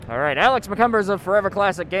All right, Alex McCumbers of Forever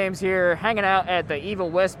Classic Games here, hanging out at the Evil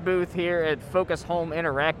West booth here at Focus Home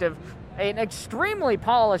Interactive. An extremely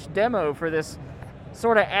polished demo for this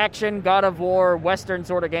sort of action, God of War, Western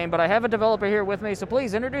sort of game, but I have a developer here with me, so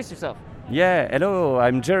please introduce yourself. Yeah, hello,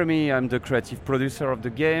 I'm Jérémy. I'm the creative producer of the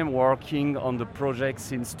game, working on the project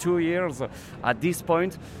since 2 years at this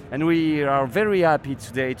point, and we are very happy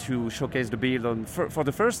today to showcase the build for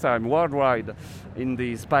the first time worldwide in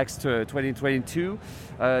this PAX 2022.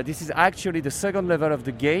 This is actually the second level of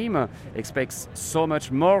the game. Expects so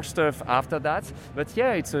much more stuff after that, but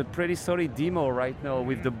yeah, it's a pretty solid demo right now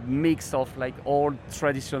with the mix of like old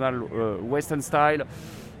traditional Western style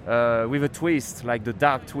with a twist, like the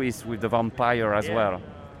dark twist with the vampire as well.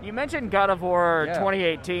 You mentioned God of War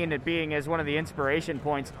 2018 it being as one of the inspiration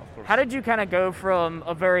points. How did you kind of go from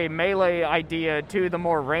a very melee idea to the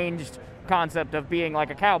more ranged concept of being like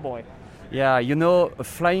a cowboy? Yeah, you know,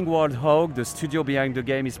 Flying Wild Hog, the studio behind the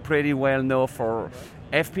game, is pretty well known for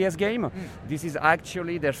FPS game. This is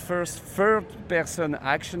actually their first third-person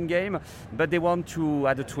action game, but they want to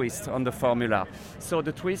add a twist on the formula. So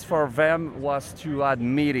the twist for them was to add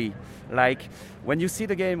melee. Like, when you see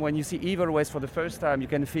the game, when you see Evil West for the first time, you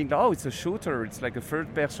can think, oh, it's a shooter, it's like a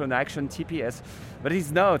third-person action TPS. But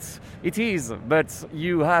it's not. It is, but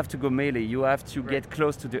you have to go melee. You have to get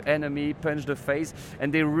close to the enemy, punch the face,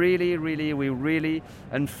 and we really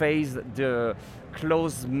unphased the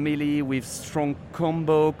close melee with strong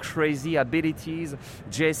combo, crazy abilities.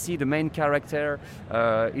 Jesse, the main character,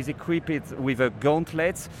 is equipped with a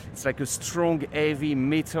gauntlet. It's like a strong, heavy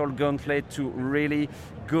metal gauntlet to really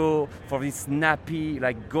go for this snappy,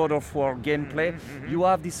 like God of War gameplay. You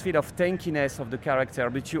have this feel of tankiness of the character,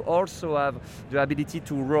 but you also have the ability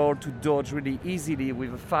to roll, to dodge really easily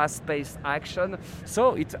with a fast-paced action.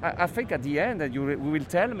 So I think at the end, and you will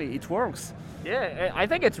tell me, it works. Yeah, I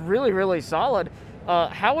think it's really solid.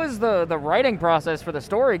 How is the writing process for the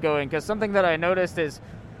story going? Because something that I noticed is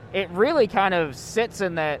it really kind of sits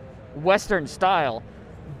in that Western style.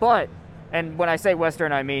 But, and when I say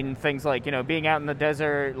Western, I mean things like, you know, being out in the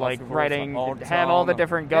desert, like riding, have all the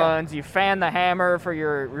different guns. You fan the hammer for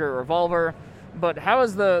your revolver. But how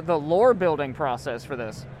is the lore building process for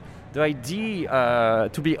this? The idea,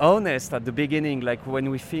 to be honest, at the beginning, like when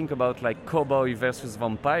we think about like cowboy versus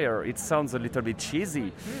vampire, it sounds a little bit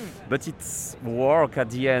cheesy, but it's work at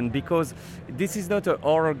the end because this is not a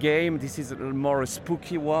horror game. This is more a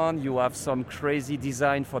spooky one. You have some crazy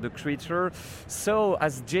design for the creature. So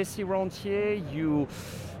as Jesse Rentier,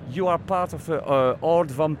 you are part of an old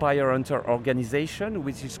vampire hunter organization,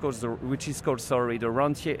 which is called the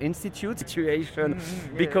Rentier Institute situation,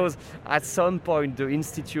 because at some point the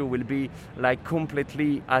institute will be like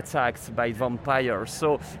completely attacked by vampires.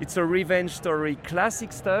 So it's a revenge story,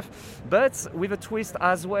 classic stuff, but with a twist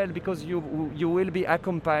as well, because you will be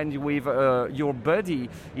accompanied with your buddy.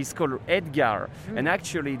 He's called Edgar, and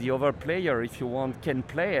actually the other player, if you want, can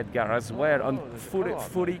play Edgar as well on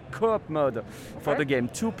fully co-op mode for the game.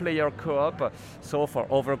 2-player co-op, so for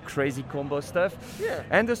over crazy combo stuff.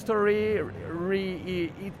 And the story,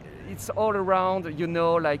 it's all around, you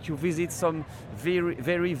know, like you visit some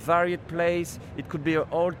very varied place. It could be an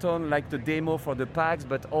old town like the demo for the PAX,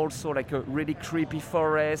 but also like a really creepy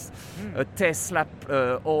forest, a Tesla,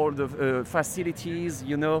 all the facilities,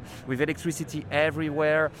 you know, with electricity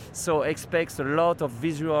everywhere. So expect a lot of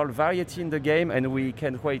visual variety in the game, and we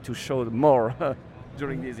can't wait to show more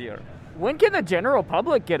during this year. When can the general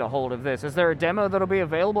public get a hold of this? Is there a demo that'll be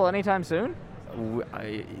available anytime soon?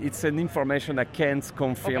 It's an information I can't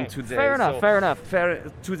confirm today. Fair enough.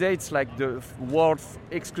 Today it's like the world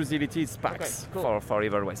exclusivity is PAX for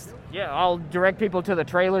Evil West. Yeah, I'll direct people to the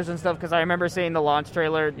trailers and stuff because I remember seeing the launch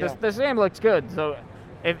trailer. This game looks good. So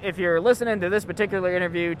if you're listening to this particular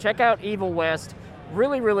interview, check out Evil West.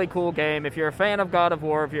 Really cool game. If you're a fan of God of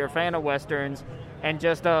War, if you're a fan of Westerns, and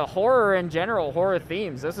just horror in general, horror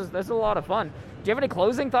themes. This is a lot of fun. Do you have any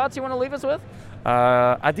closing thoughts you want to leave us with?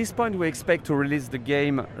 At this point, we expect to release the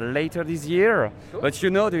game later this year, but you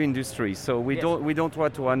know the industry, so we don't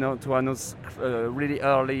want to announce really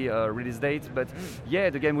early release date. But yeah,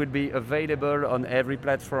 the game will be available on every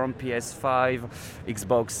platform: PS5,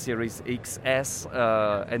 Xbox Series XS,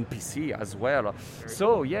 and PC as well.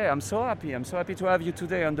 So yeah, I'm so happy to have you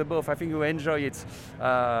today on the booth. I think you enjoy it,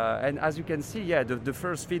 and as you can see, the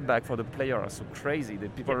first feedback for the player are so crazy. The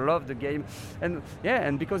people love the game,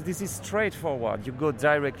 and because this is straightforward. You go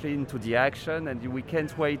directly into the action, and we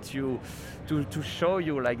can't wait to show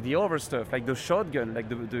you like the other stuff, like the shotgun, like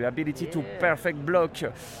the ability to perfect block,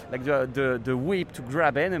 like the whip to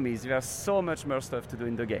grab enemies. There's so much more stuff to do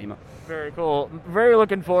in the game. Very cool. Very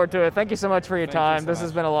looking forward to it. Thank you so much for your time. This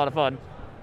has been a lot of fun.